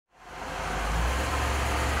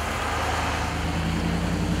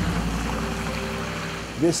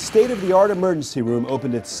This state-of-the-art emergency room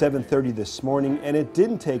opened at 7:30 this morning, and it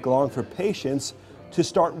didn't take long for patients to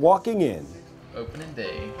start walking in. Opening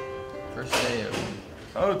day. First day open.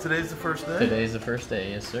 Oh, today's the first day? Today's the first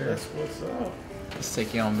day, yes sir. That's what's up. Let's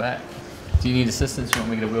take you on back. Do you need assistance? You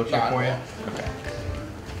want me to get a wheelchair for you? Okay.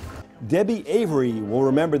 Debbie Avery will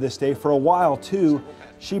remember this day for a while, too.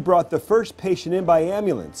 She brought the first patient in by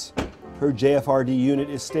ambulance. Her JFRD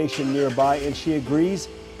unit is stationed nearby, and she agrees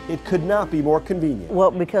it could not be more convenient. Well,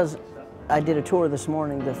 because I did a tour this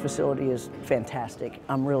morning, the facility is fantastic.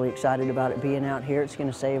 I'm really excited about it being out here. It's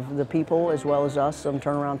going to save the people as well as us some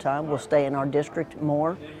turnaround time. We'll stay in our district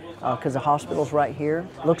more because the hospital's right here.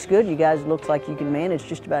 Looks good. You guys look like you can manage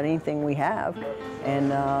just about anything we have.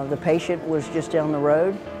 And the patient was just down the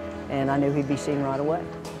road, and I knew he'd be seen right away.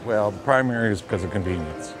 Well, the primary is because of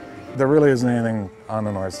convenience. There really isn't anything on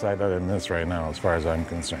the north side other than this right now, as far as I'm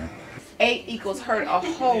concerned. 8 equals hurt a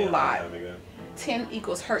whole lot. 10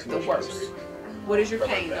 equals hurt the worst. What is your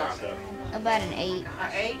pain, darling? About an 8.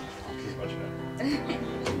 An 8?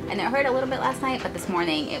 And it hurt a little bit last night, but this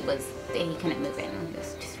morning he couldn't move in. It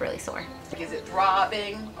was just really sore. Is it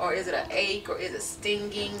throbbing, or is it an ache, or is it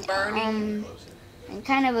stinging, burning? And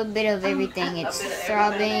kind of a bit of everything. It's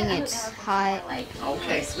throbbing, it's hot.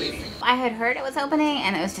 Okay, sweetie. I had heard it was opening,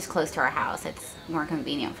 and it was just close to our house. It's more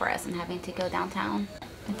convenient for us than having to go downtown.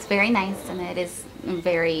 It's very nice, and it is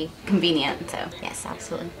very convenient, so yes,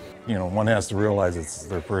 absolutely. You know, one has to realize it's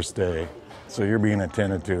their first day, so you're being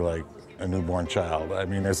attended to like a newborn child. I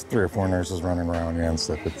mean, there's 3 or 4 nurses running around you and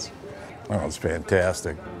stuff. It's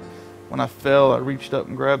fantastic. When I fell, I reached up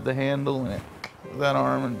and grabbed the handle, and that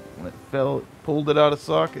arm, and when it fell, it pulled it out of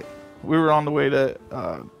socket. We were on the way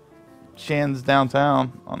to Shan's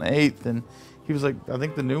downtown on the 8th, and he was like, I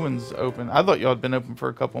think the new one's open. I thought y'all had been open for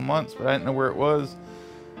a couple months, but I didn't know where it was.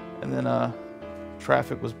 And then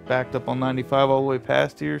traffic was backed up on 95 all the way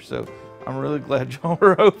past here, so I'm really glad y'all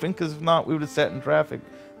were open, because if not, we would have sat in traffic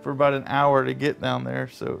for about an hour to get down there,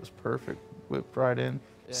 so it was perfect. Whipped right in.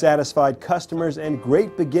 Satisfied customers and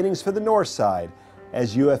great beginnings for the north side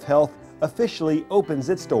as UF Health officially opens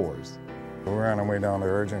its doors. We're on our way down to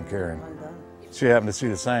urgent care, and she happened to see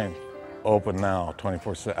the sign, open now,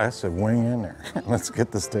 24/7. I said, wing in there. Let's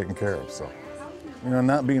get this taken care of. So, you know,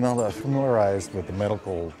 not being all that familiarized with the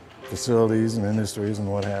medical facilities and industries and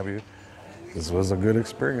what have you, this was a good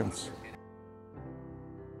experience.